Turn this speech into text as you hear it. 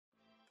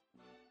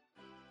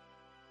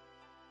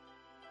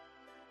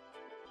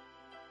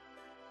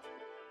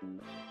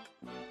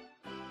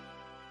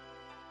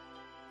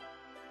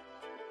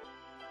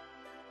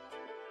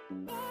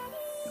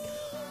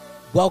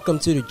Welcome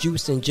to the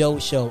Joose Joe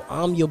show.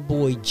 I'm your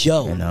boy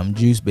Joe. And I'm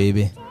Juice,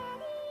 baby.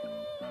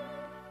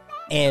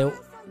 And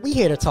we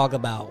here to talk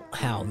about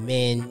how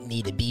men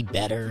need to be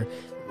better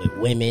with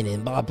women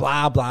and blah,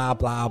 blah, blah,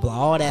 blah, blah.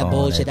 All that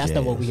bullshit. That's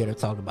not what we here to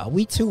talk about.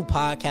 We two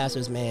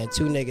podcasters, man.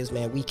 Two niggas,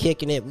 man. We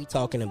kicking it. We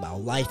talking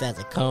about life as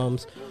it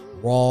comes.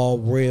 Raw,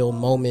 real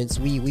moments.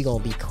 We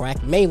gonna be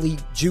mainly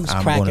Juice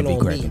cracking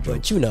on me.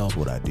 But you know. That's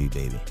what I do,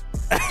 baby.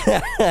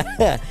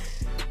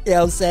 You know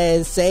what I'm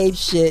saying? Same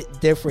shit,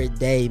 different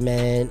day,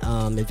 man.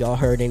 If y'all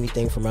heard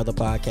anything from other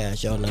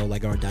podcasts, y'all know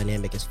like our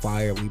dynamic is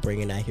fire. We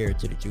bringing that here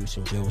to the Joose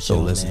Joe show. So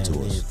listen man. to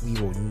us. We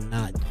will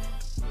not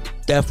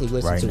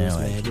definitely listen right to now, us,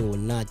 man. actually. We will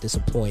not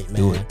disappoint,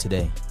 man. Do it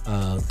today.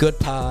 Good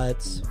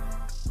pods.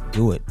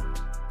 Do it.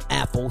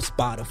 Apple,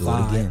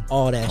 Spotify,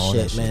 all that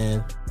shit,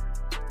 man.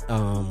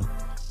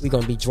 We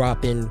gonna be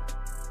dropping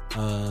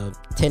 10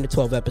 to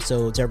 12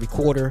 episodes every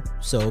quarter,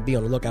 so be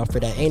on the lookout for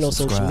that. Ain't no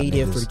social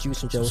media for the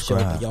Joose Joe show,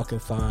 but y'all can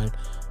find,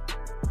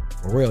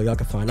 for real, y'all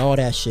can find all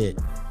that shit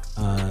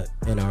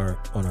on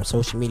our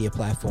social media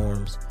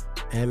platforms.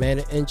 And man,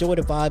 enjoy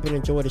the vibe and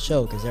enjoy the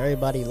show, because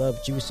everybody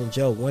love Joose and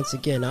Joe. Once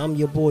again, I'm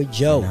your boy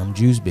Joe. And I'm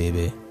Juice,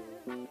 baby.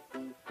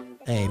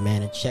 Hey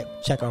man, and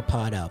check our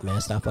pod out, man.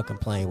 Stop fucking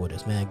playing with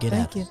us, man. Get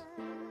at us.